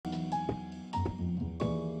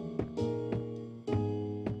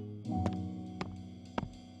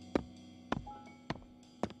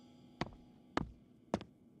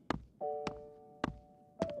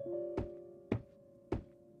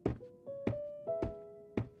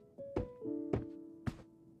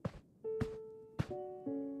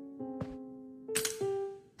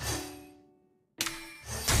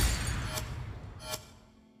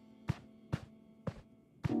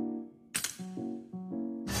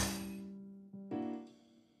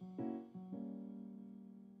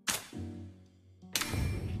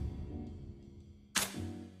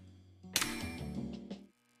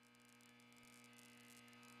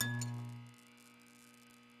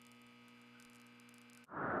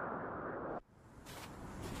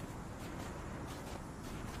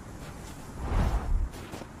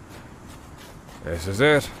This is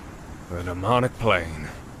it. The demonic plane.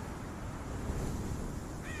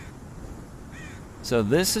 So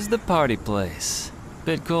this is the party place.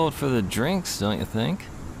 Bit cold for the drinks, don't you think?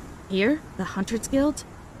 Here? The Hunters Guild?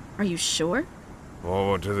 Are you sure?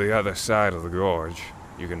 Forward to the other side of the gorge.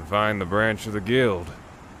 You can find the branch of the guild.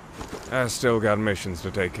 I've still got missions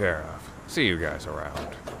to take care of. See you guys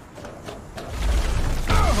around.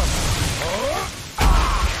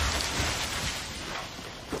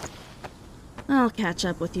 I'll catch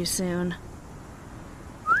up with you soon.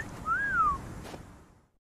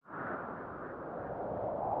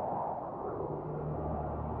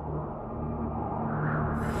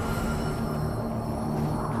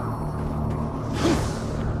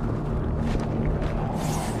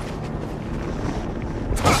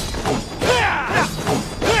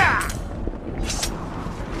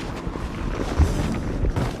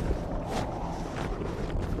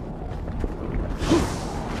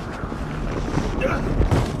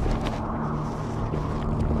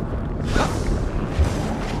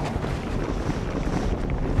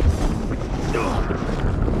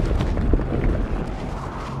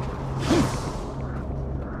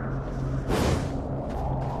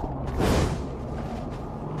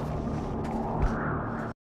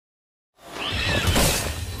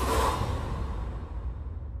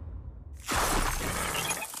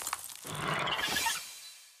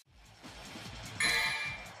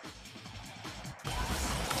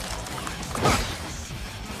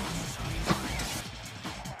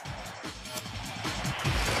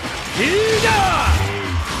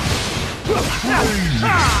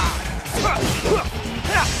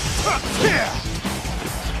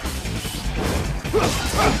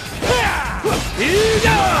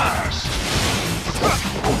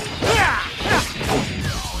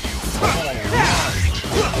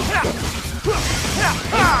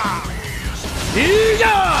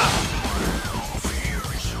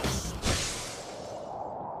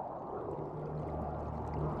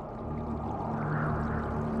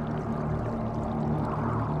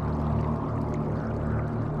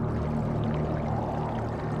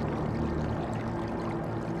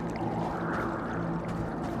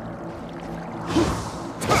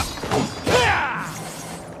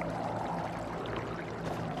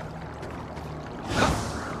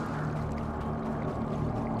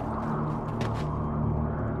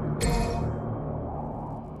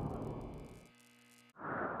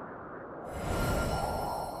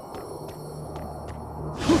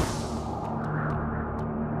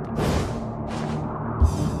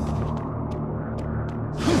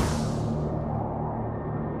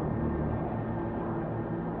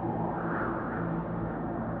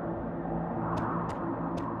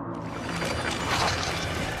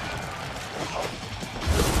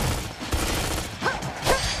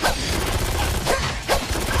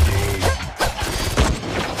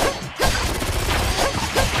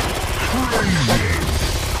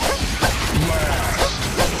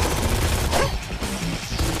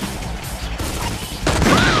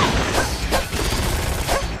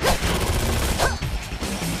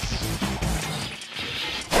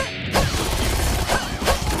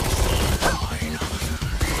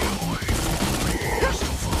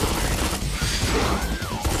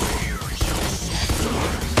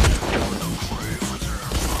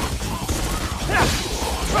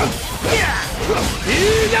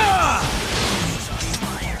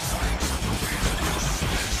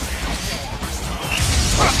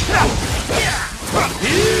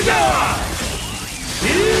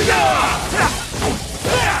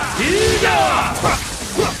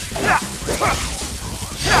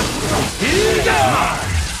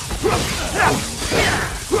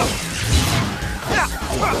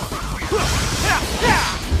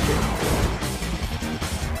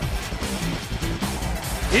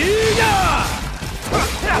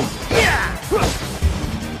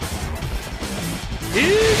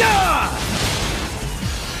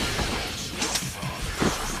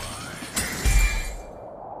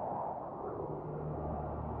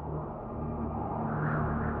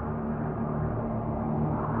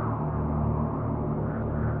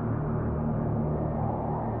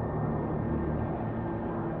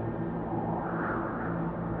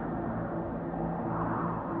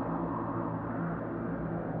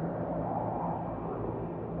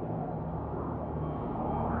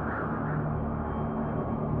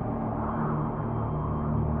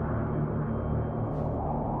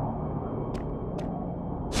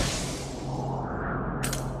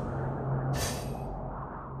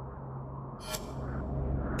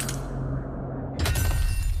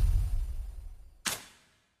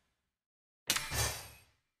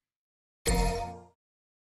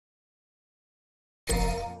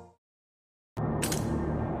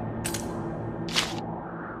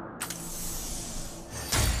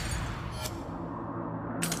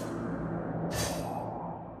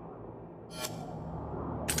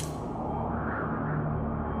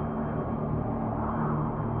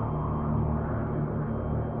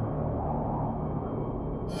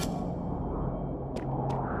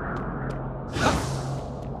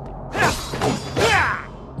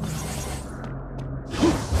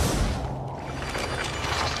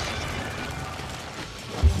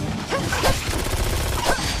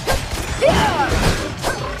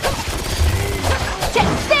 Check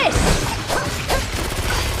this!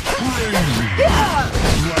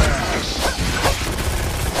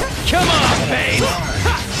 Come on, babe!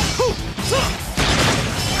 Crack!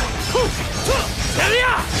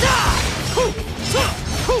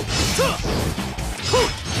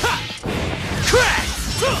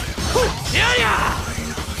 Yeah!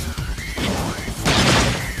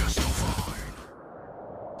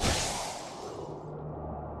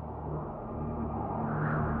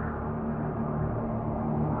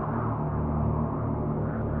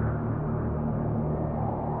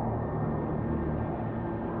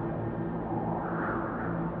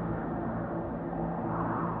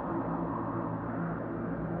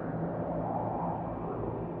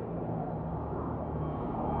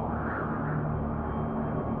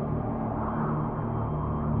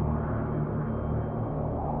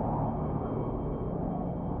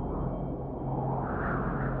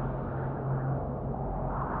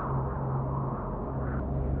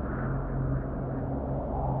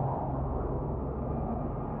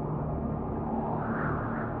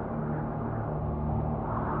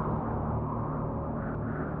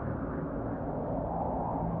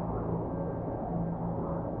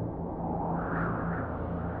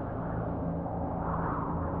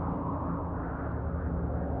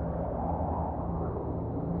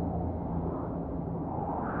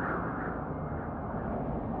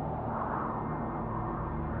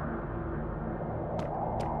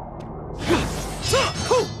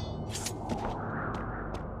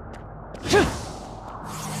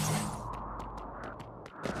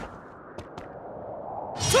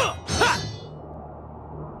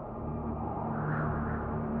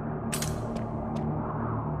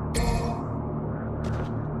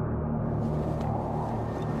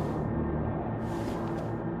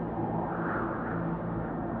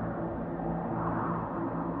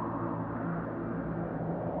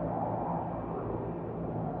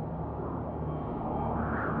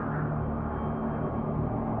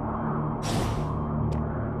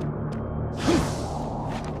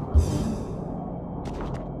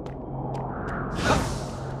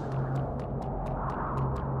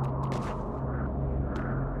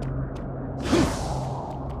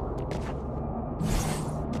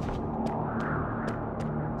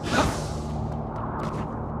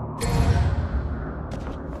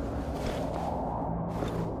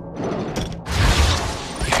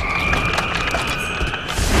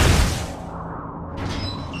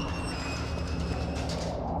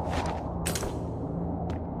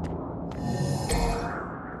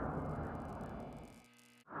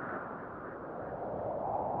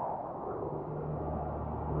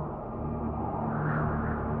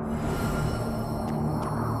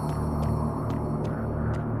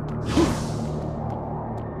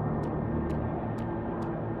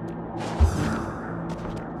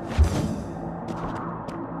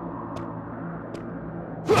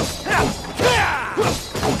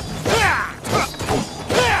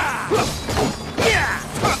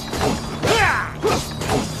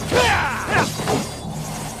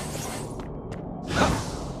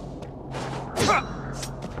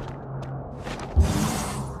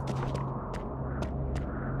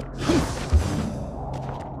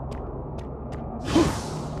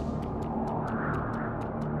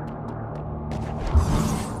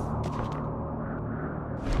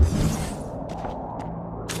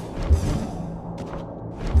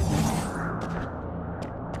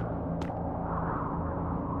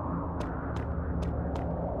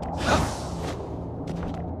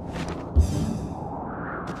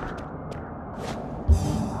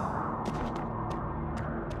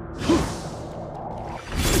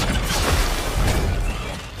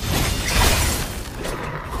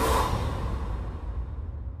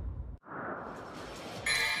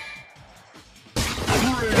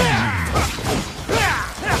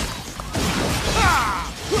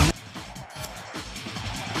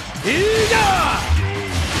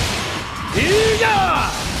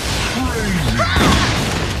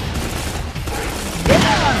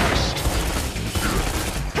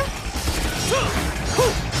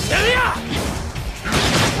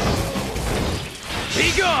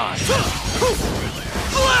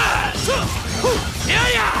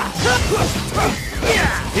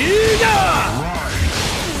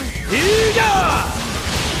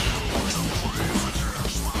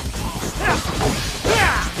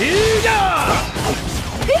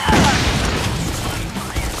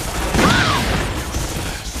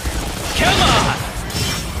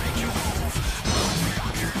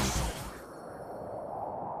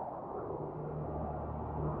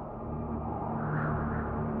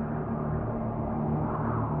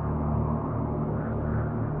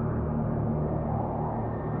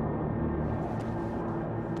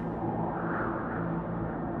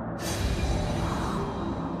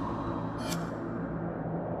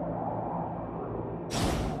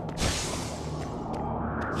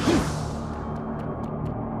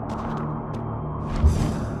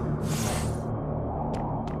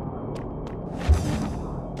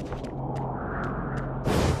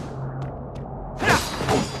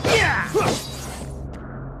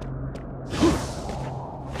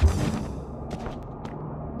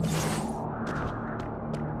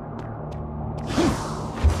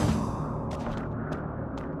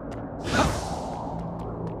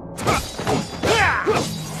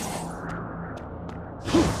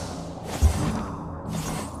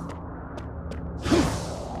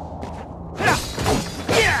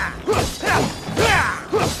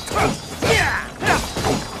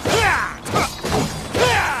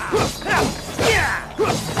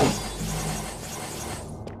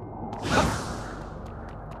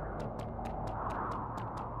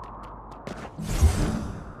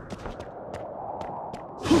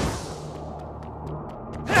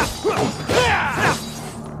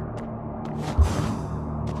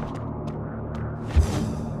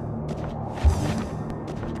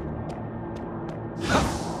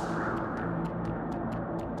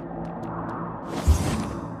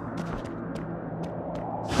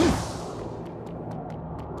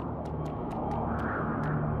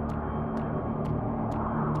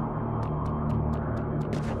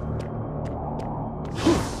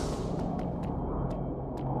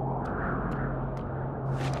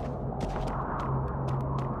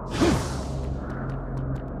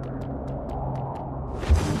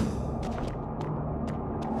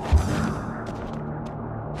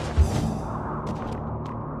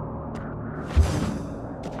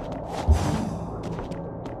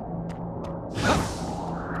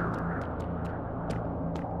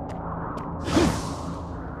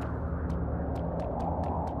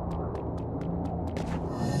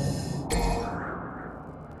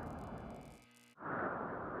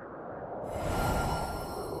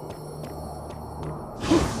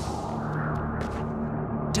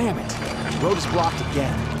 Damn it! The road is blocked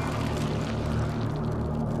again.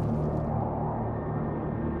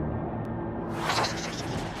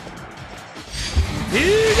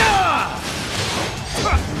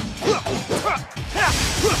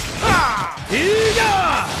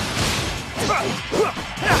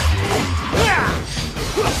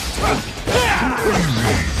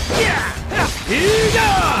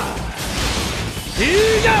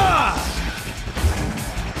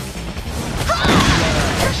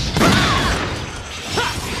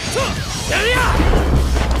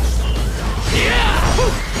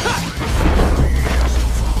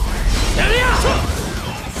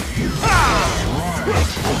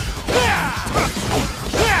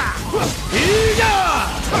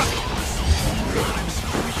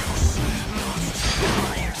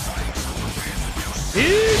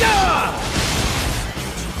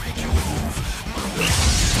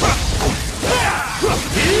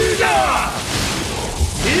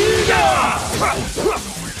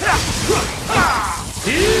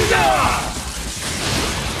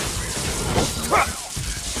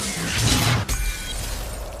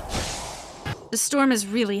 The storm is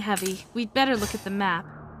really heavy. We'd better look at the map.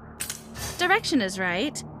 Direction is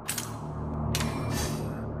right.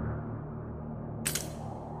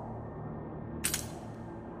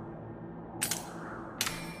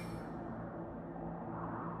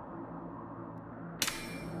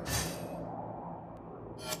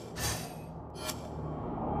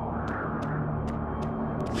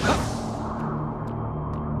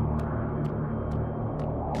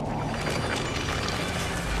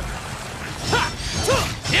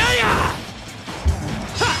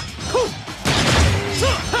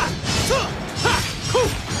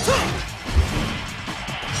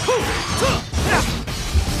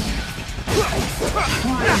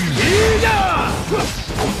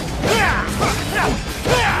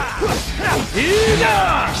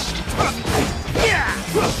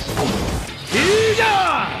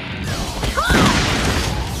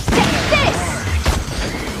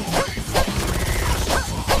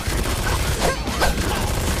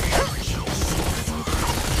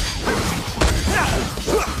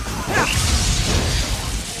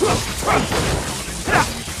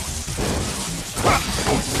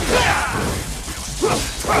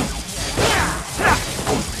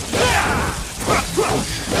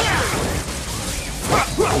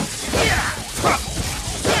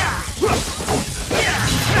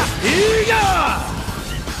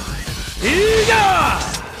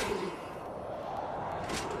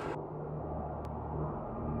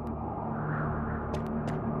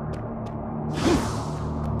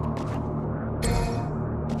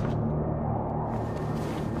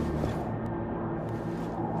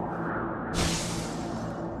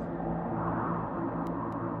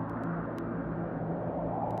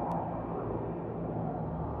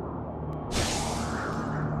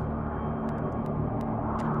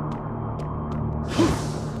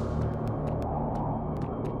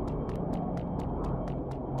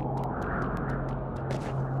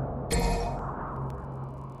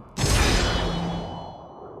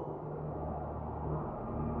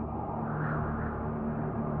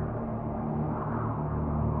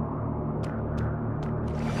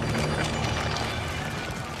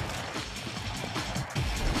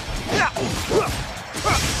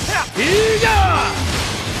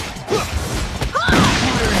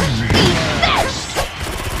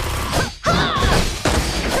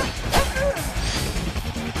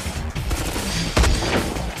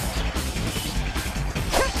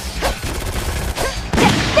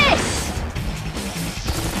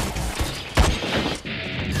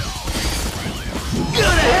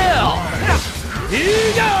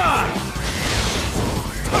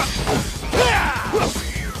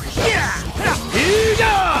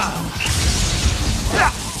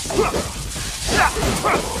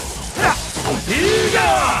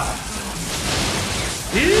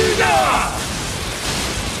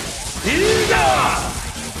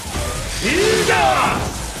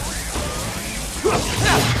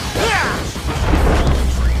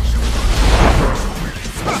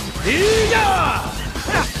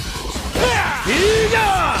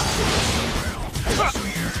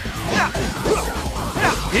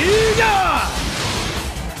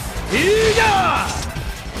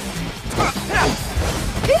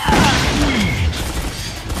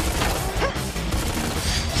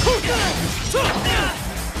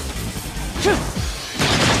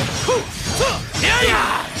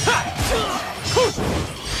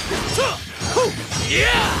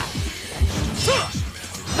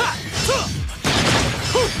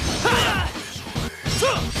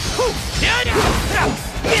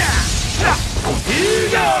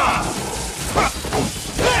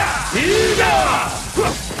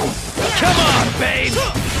 Come on, babe!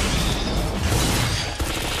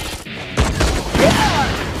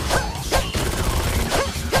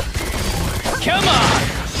 Come on!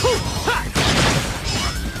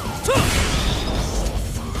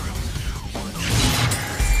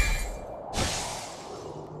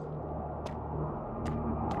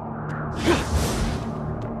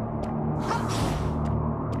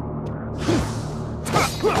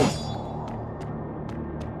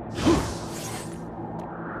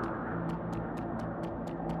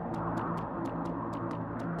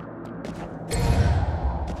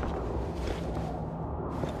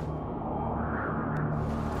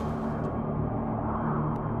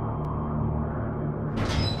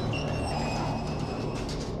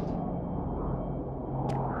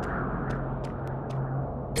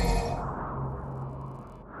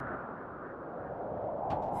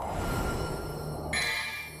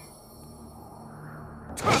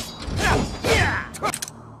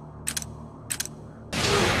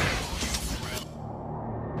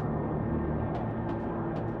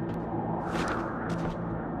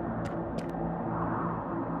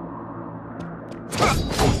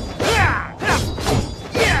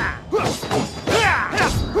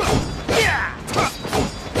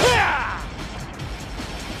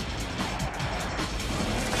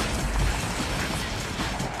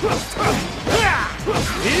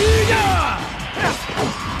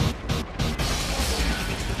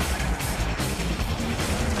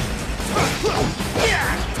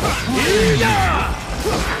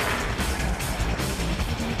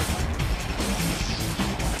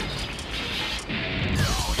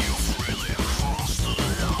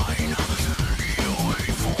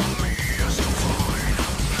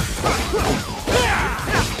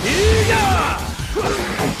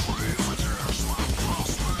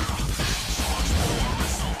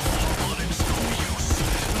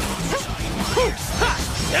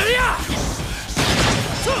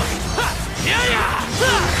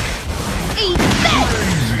 Eat this!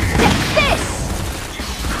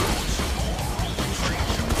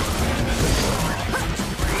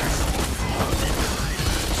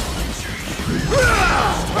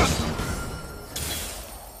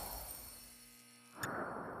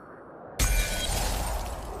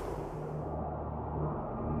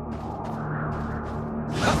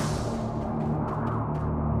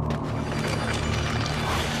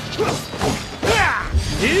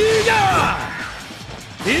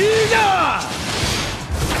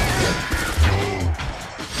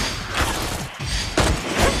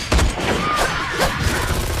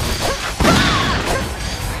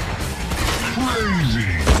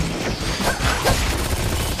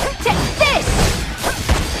 Take this!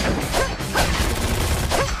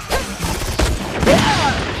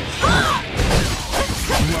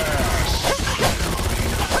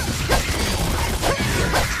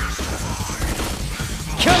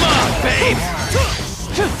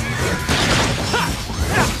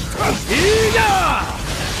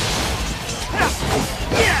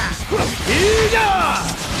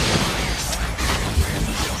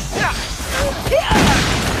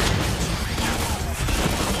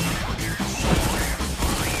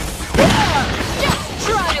 Just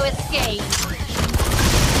try to escape!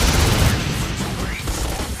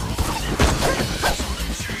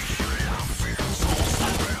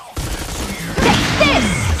 Take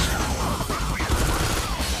this!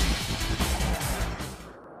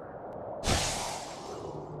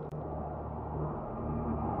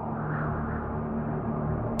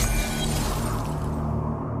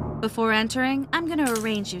 Before entering, I'm gonna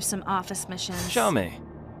arrange you some office missions. Show me.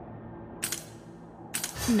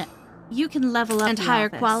 No. You can level up and the higher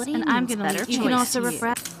office, quality, and I'm means gonna better leave. You can choice also to you.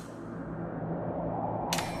 refresh.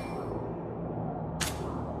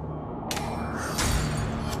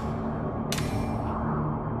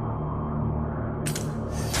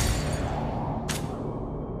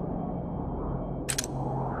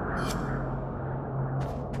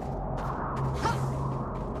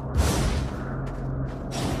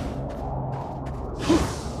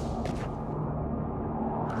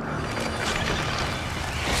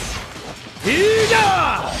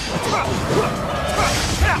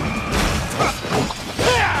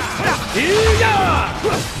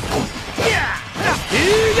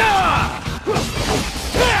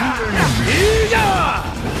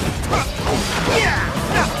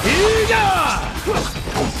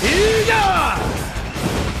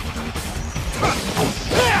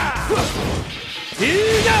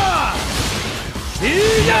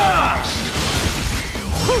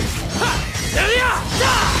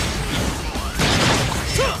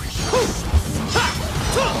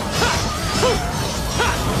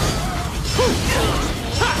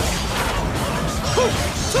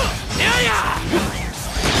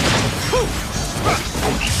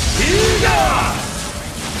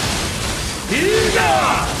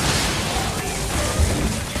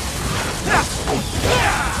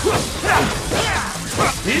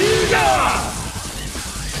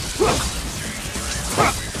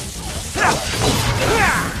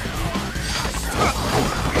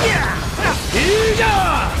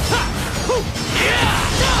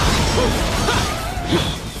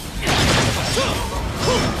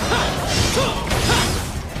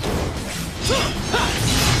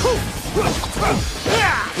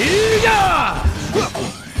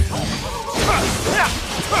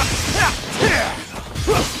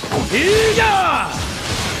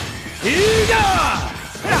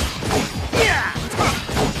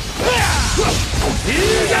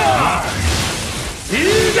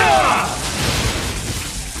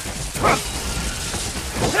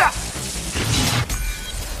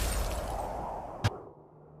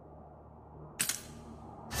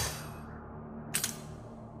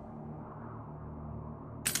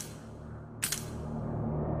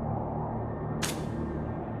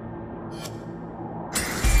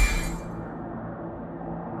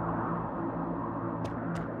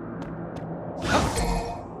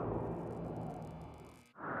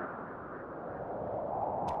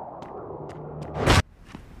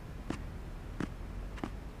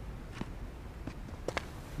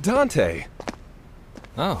 Dante!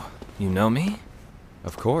 Oh, you know me?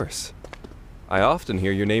 Of course. I often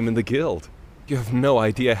hear your name in the guild. You have no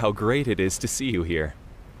idea how great it is to see you here.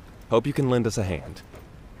 Hope you can lend us a hand.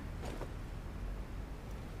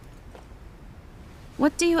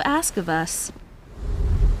 What do you ask of us?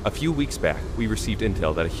 A few weeks back, we received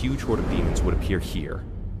intel that a huge horde of demons would appear here.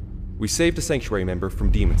 We saved a sanctuary member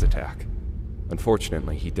from demons' attack.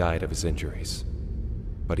 Unfortunately, he died of his injuries.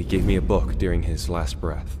 But he gave me a book during his last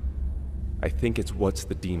breath. I think it's what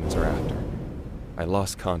the demons are after. I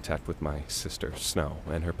lost contact with my sister, Snow,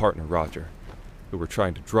 and her partner, Roger, who were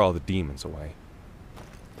trying to draw the demons away.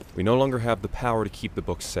 We no longer have the power to keep the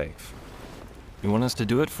book safe. You want us to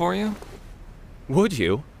do it for you? Would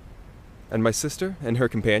you? And my sister and her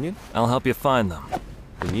companion? I'll help you find them.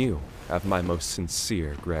 Then you have my most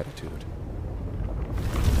sincere gratitude.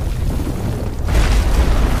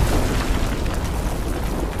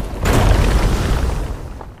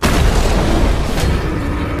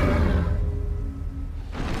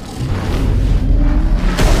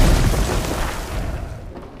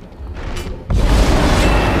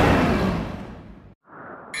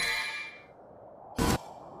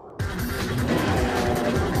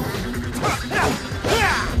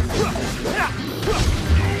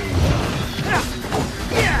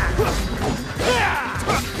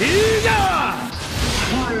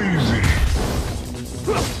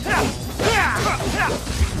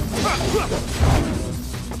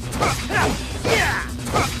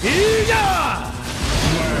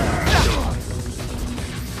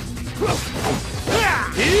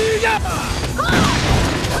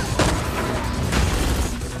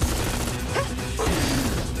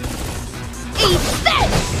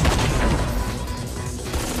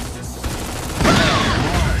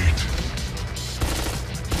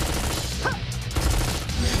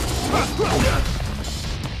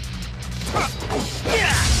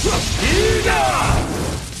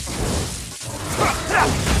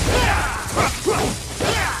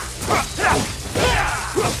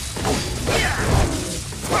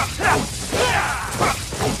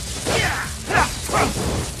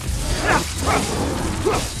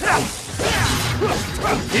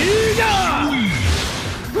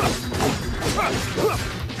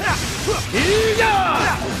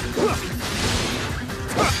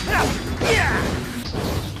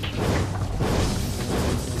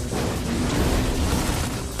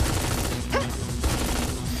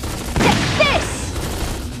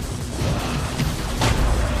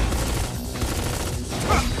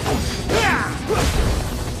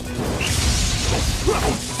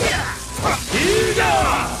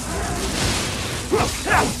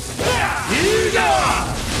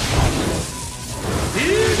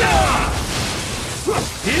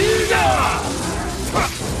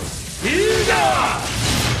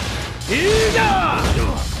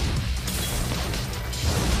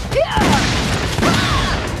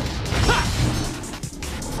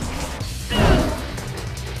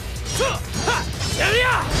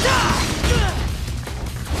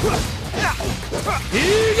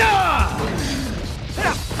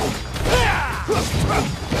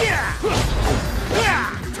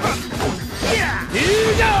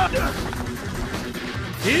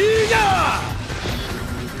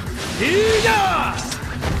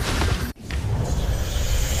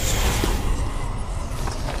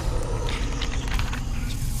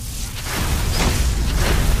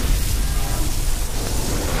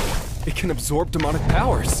 It can absorb demonic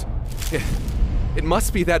powers. It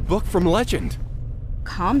must be that book from legend.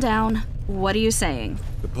 Calm down. What are you saying?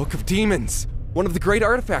 The Book of Demons. One of the great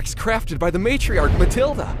artifacts crafted by the matriarch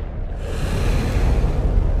Matilda.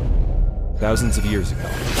 Thousands of years ago,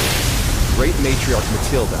 the great matriarch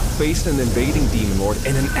Matilda faced an invading demon lord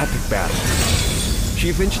in an epic battle. She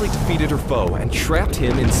eventually defeated her foe and trapped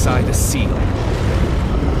him inside a seal.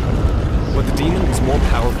 But the demon was more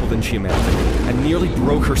powerful than she imagined and nearly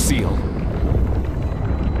broke her seal.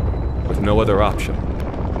 With no other option,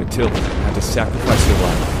 Matilda had to sacrifice her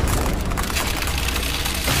life.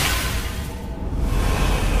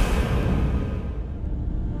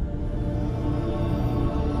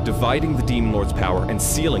 Dividing the Demon Lord's power and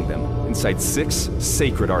sealing them inside 6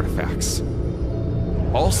 sacred artifacts.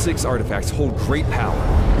 All 6 artifacts hold great power,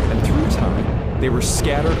 and through time, they were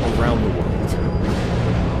scattered around the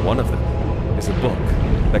world. One of them is a book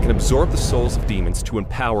that can absorb the souls of demons to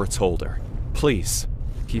empower its holder. Please,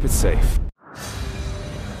 keep it safe.